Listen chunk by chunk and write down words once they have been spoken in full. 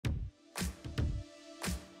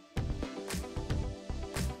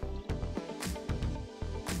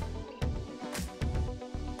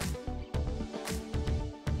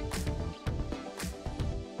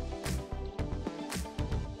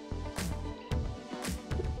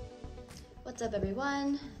What's up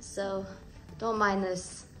everyone? So don't mind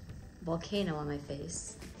this volcano on my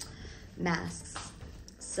face. Masks.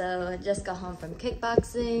 So I just got home from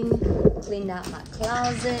kickboxing, cleaned out my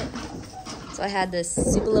closet. So I had this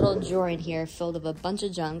super little drawer in here filled with a bunch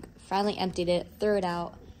of junk. Finally emptied it, threw it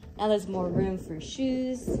out. Now there's more room for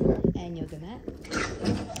shoes and yoga mat.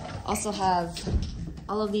 Also have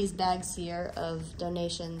all of these bags here of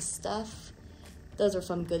donation stuff. Those are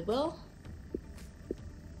from Goodwill.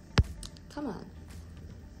 Come on.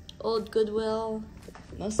 Old Goodwill.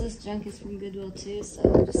 Most of this junk is from Goodwill too, so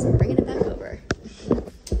I'm just bringing it back over.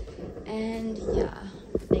 And yeah,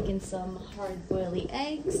 making some hard-boiled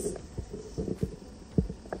eggs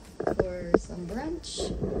for some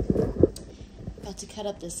brunch. About to cut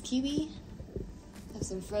up this kiwi. Have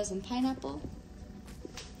some frozen pineapple.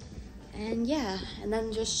 And yeah, and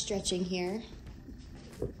then just stretching here.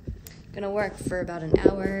 Gonna work for about an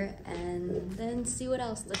hour and then see what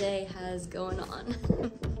else the day has going on.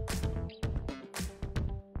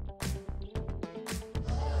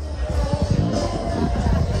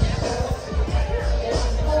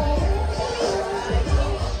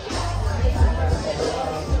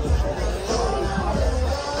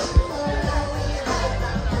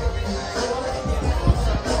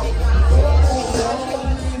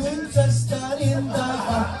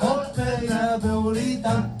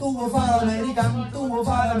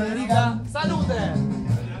 Salute!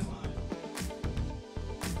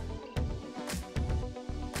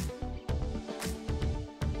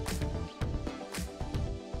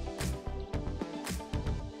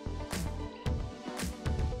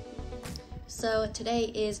 So today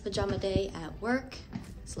is pajama day at work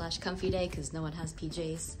 / comfy day because no one has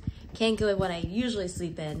PJs. Can't go with what I usually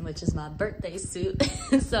sleep in, which is my birthday suit.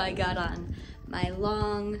 So I got on my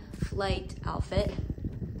long flight outfit.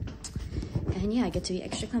 And yeah, I get to be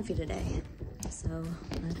extra comfy today. So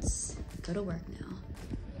let's go to work now.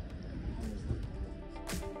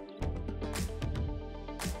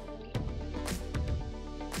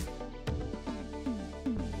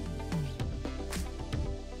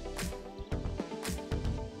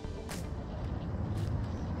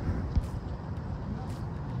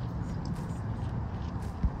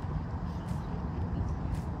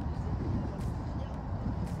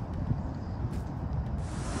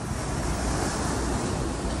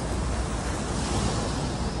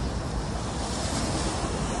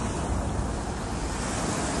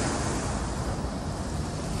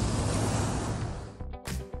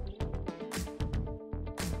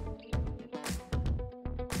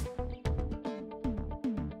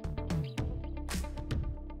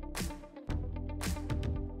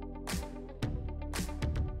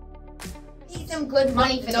 Some good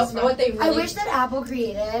money for this. Know what they really... I wish that Apple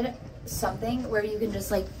created something where you can just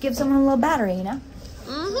like give someone a little battery, you know?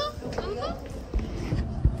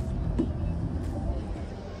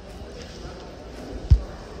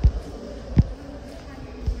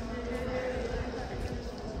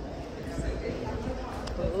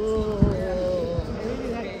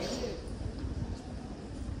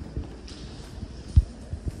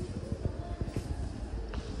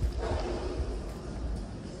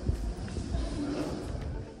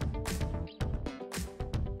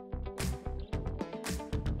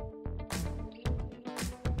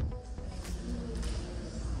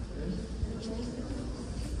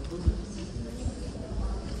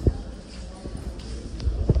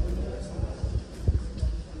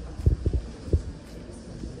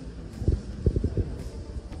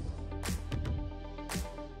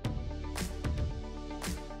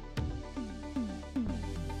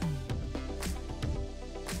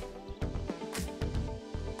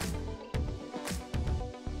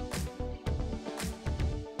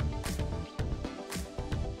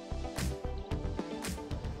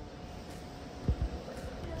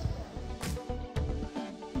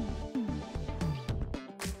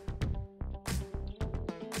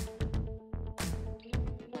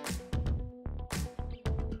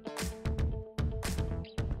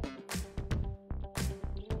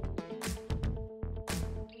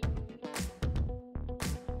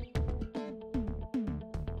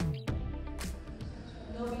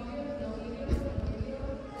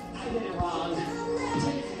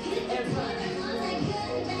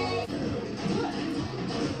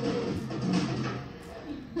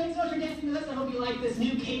 Thanks so much for dancing with us. I hope you like this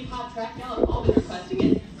new K-pop track now. I've all been requesting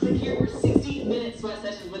it. Click here for 60-minute sweat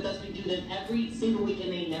sessions with us. We do them every single week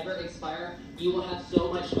and they never expire. You will have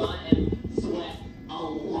so much fun and sweat a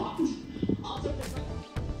lot. Also,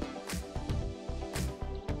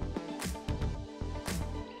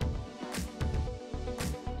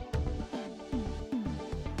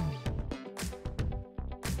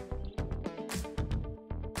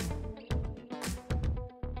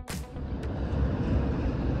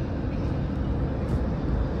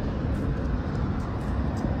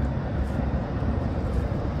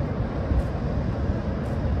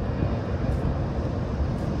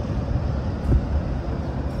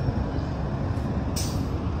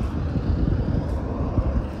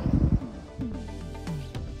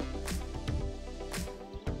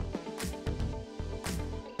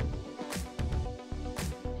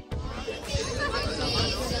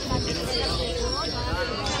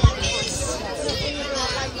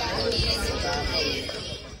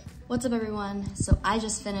 What's up everyone? So I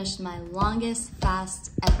just finished my longest fast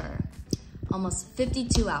ever, almost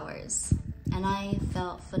 52 hours, and I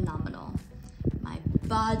felt phenomenal. My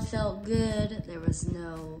bod felt good, there was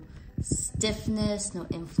no stiffness, no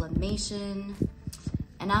inflammation,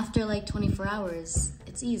 and after like 24 hours,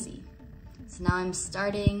 it's easy. So now I'm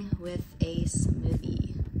starting with a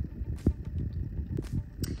smoothie.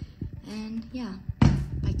 And yeah,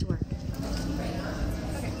 back to work.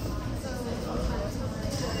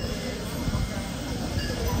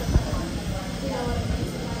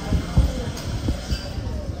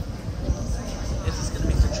 Is this gonna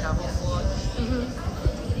be the travel vlog?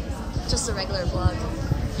 Mm-hmm. Just a regular vlog.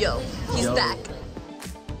 Yo, he's back.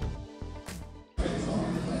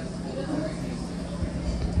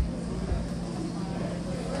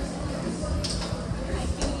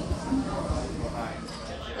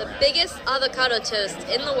 The biggest avocado toast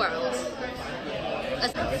in the world.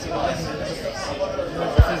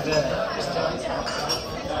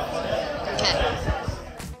 Okay.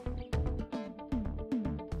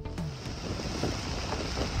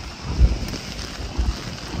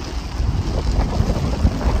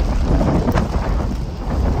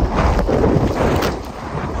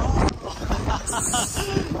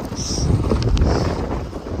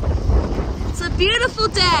 It's a beautiful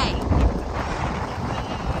day.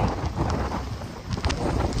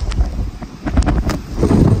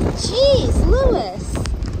 Jeez, Lewis.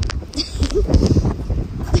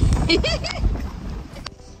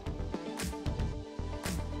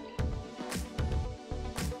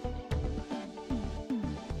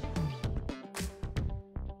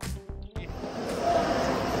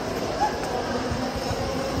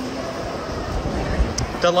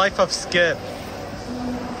 The life of Skip.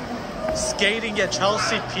 Skating at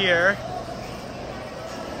Chelsea Pier.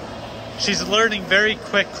 She's learning very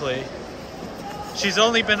quickly. She's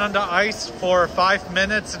only been under ice for 5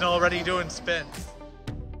 minutes and already doing spins.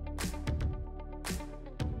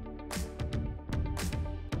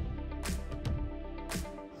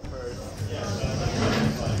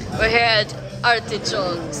 We're here at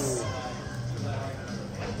Artichokes.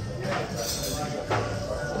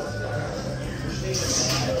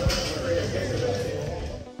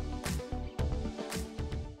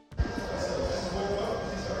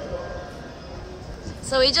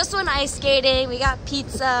 So we just went ice skating, we got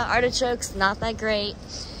pizza, artichokes, not that great.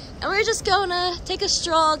 And we're just gonna take a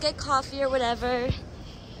stroll, get coffee or whatever.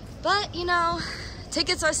 But, you know,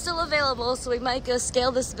 tickets are still available, so we might go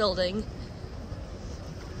scale this building.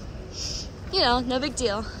 You know, no big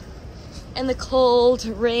deal. And the cold,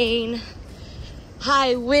 rain,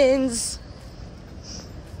 high winds.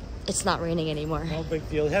 It's not raining anymore. No big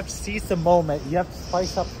deal. You have to seize the moment. You have to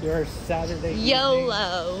spice up your Saturday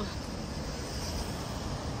YOLO. evening.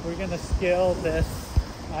 We're gonna scale this,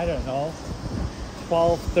 I don't know,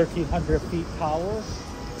 1,300 feet tower.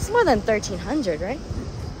 It's more than 1,300, right?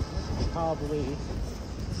 Probably.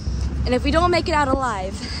 And if we don't make it out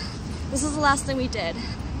alive, this is the last thing we did.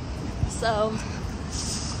 So,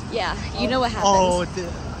 yeah, you know what happens.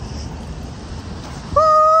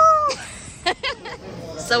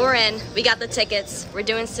 So we're in, we got the tickets, we're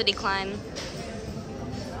doing CityClimb.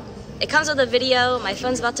 It comes with a video, my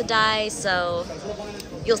phone's about to die, so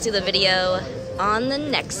you'll see the video on the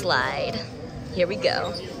next slide. Here we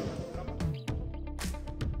go.